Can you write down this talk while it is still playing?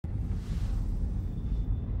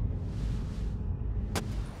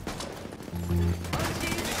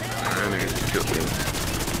That nigga just killed me.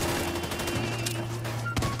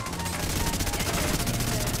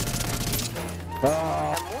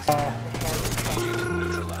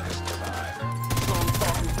 Neutralized. Survive. So I'm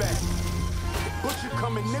talking back. Butcher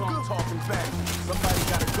coming, nigga. Talking back. Somebody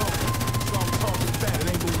gotta go. So I'm talking back. It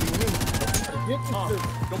ain't gonna be me.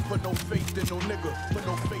 Don't put no faith in no nigga. Put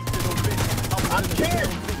no faith in no bitch. I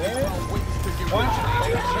can't, man. Ways to get rich.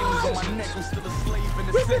 Chains on my neck. I'm still a slave in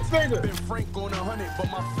the sense. Been Frank on 100, but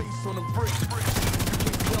my face on a brick. You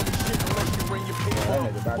can't tell me shit unless you ring your paper.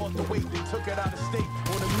 Bought the weight, then took it out of state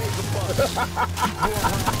on a mega bus. You go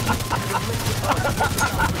around, you the liquor up.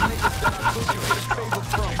 The niggas that I took you get a favor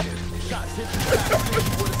from. Shots hit you back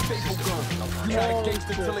with a staple gun. You had a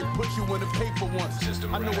gangster till they put you in the paper once.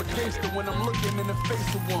 I know a gangster when I'm looking in the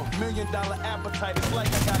face of one. $1 million appetite, it's like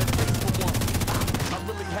I got a taste for one. I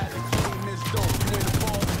really had to clean this door. You ain't a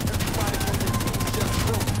ball, everybody on your team just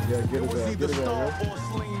broke. It was either star or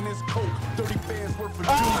sling this coat. 30 fans worth of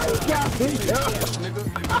juice. Nigga,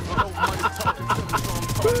 no money talking to me,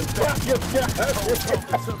 so I'm talking back.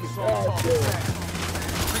 Talking to me, so I'm talking back.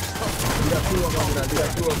 You got two of them, you got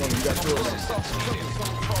two of them, you got two of them.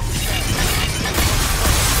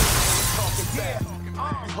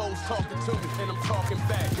 These hoes talking to me and I'm talking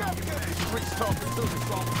back. Streets talking to me,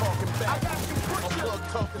 so I'm talking back. A plug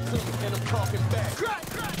talking to me and I'm talking back.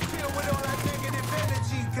 Deal with all that negative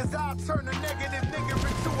energy, cause I'll turn a negative nigga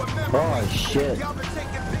into a memory. Oh shit. Y'all been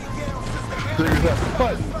taking big L's since the Clear that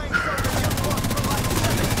butt.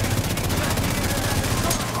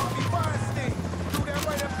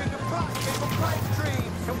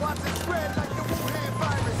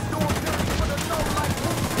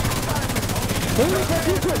 Who the fuck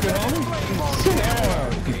you cooking, homie? Sit down.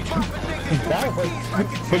 That was,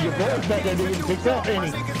 but your boy's back there didn't pick up any.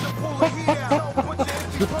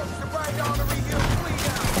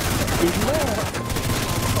 He's mad.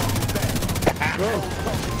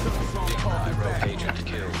 Agent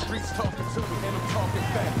killed. Streets talking to me and I'm talking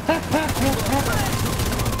back.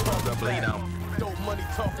 Bleed out. Money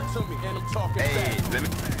talking to me and I'm talking Hey, back. let me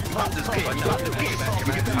pop this kid. Pop this kid back. Let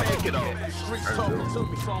me get this kid off. Streets talking to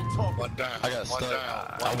me, so I'm talking. One down. I got stuck.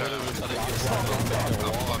 I went over to the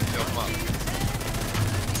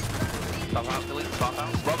Stop out, Billy. Stop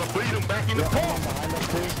out. Brother, bleed him back in the car.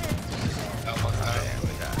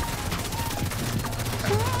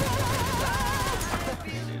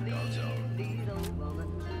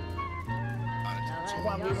 Come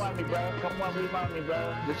on, rewind me, bro. Come on, rewind me,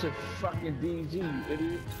 bro. This is fucking DG, you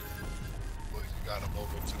idiot. Boys, you got him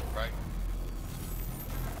over to the right.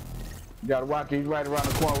 You gotta watch, he's right around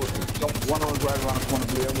the corner with you. One of them's right around the corner,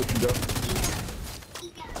 Bill. I'm with you, though.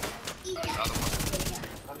 Another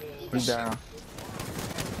one. He's down.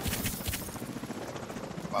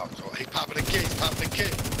 Wow, so he popping the kid, he's popping the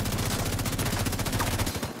kid.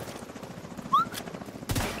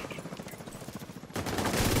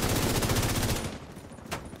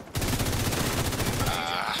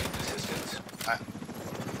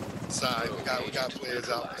 Sorry, we got players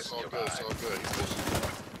out. It's all good, it's all good.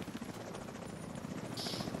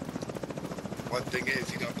 One thing is,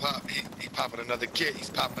 he done pop. He popping another kit. He's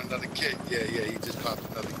popping another kit. Yeah, he just popped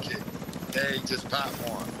another kit. Yeah, he just popped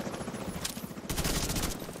one.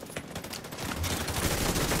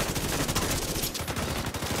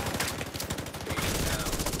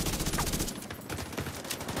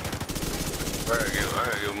 I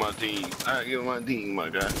gotta give my team. I gotta give my team, my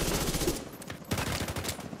guy.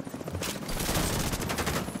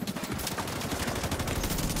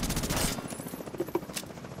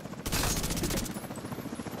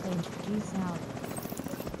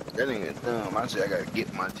 That ain't dumb. I say I gotta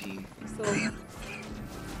get my team. So.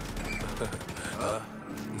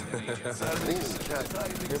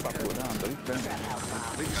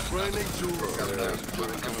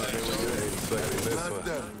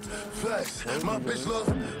 Flex, my bitch love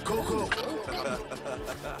Coco.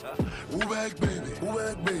 Woo back baby, woo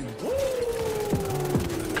back baby.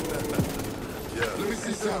 Yeah, let me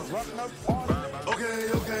see something. Okay.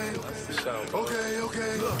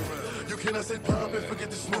 Look, you cannot say pop and forget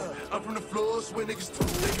the smoke. I'm from the floor, swear niggas too.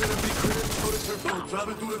 They gonna be cribs, so this turbo.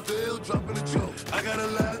 Driving through the veil, dropping a joke. I got a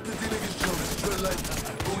lot of these niggas jokes. Feel like,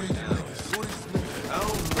 who these niggas? I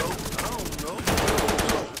don't know.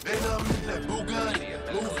 And I'm in that Bugatti,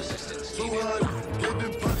 moving so hard.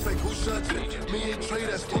 Giving bucks like who shot you? Me and Trey,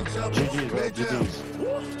 that's full chop.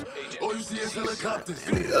 All you see is helicopters.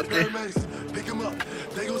 Paramedics, pick him up.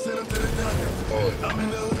 They gon' send him to the doctor. I'm in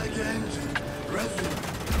the hood like an engine. Resident.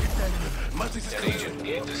 My chicks is clean.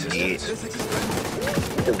 This is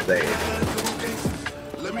expensive.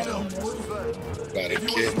 Let me know. Got a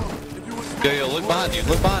kid. If you want smoke, Yo, look behind you.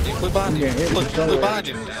 Look behind you. Look behind you. Look behind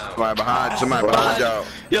you. Somebody behind y'all.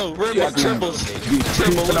 Yo, Rimble, triples.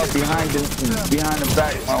 Triple up behind the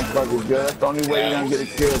back, motherfucker. Girl. That's the only way you're gonna get a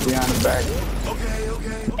kill behind the back.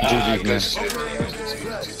 GG's, man.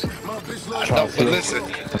 No, but listen,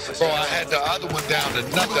 bro, I had the other one down to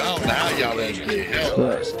nothing. I don't know how y'all ain't get help.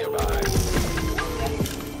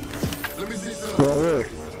 Let me see some. Bro,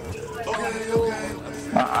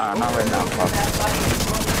 not right now, fuck.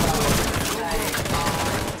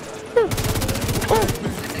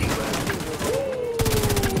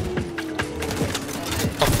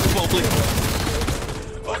 Come on, please.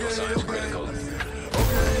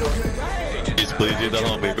 He's bleeding the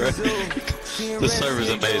homie, bro. The server's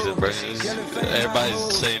amazing, bro.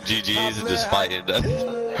 Everybody's saying GG's and just fighting.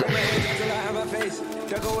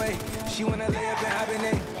 She wanna lay up and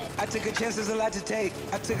hibernate. I took a chance, there's a lot to take.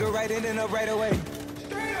 I took her right in and up right away.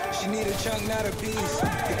 She need a chunk, not a piece.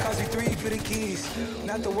 It cost me 3 for the keys.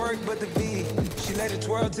 Not the work, but the V. She let it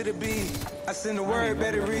twirl to the beat. I send a word,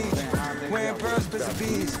 better reach. Wearing pearls, bits of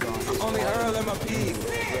bees. Only hurl in my peak.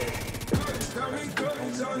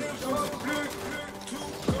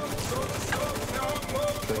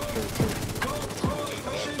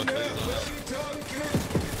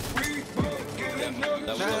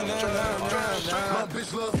 My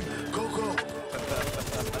bitch love Coco.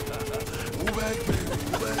 Move back, baby.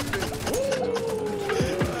 Move back, baby.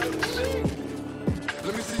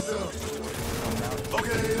 Let me see some.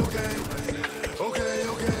 Okay.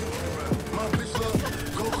 My bitch love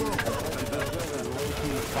Coco.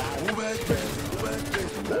 Move back, baby. Move back,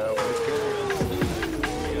 baby.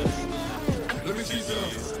 Let me see some.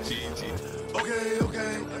 Okay.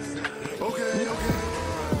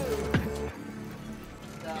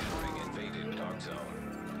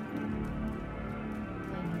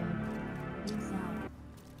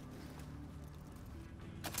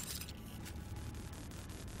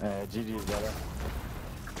 GG's better.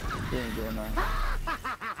 He ain't doing nothing.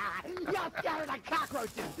 Y'all scared like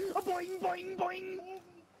cockroaches. Boing, boing, boing.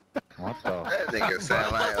 What the? That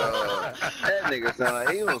nigga sound like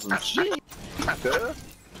he on some shit.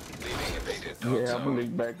 Yeah, I'm gonna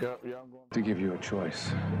leak back up. Yeah, I'm going to give you a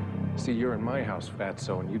choice. See, you're in my house,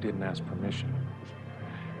 Fatso, and you didn't ask permission.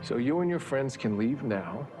 So you and your friends can leave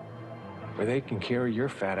now, or they can carry your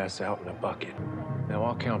fat ass out in a bucket. Now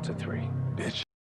I'll count to 3, bitch.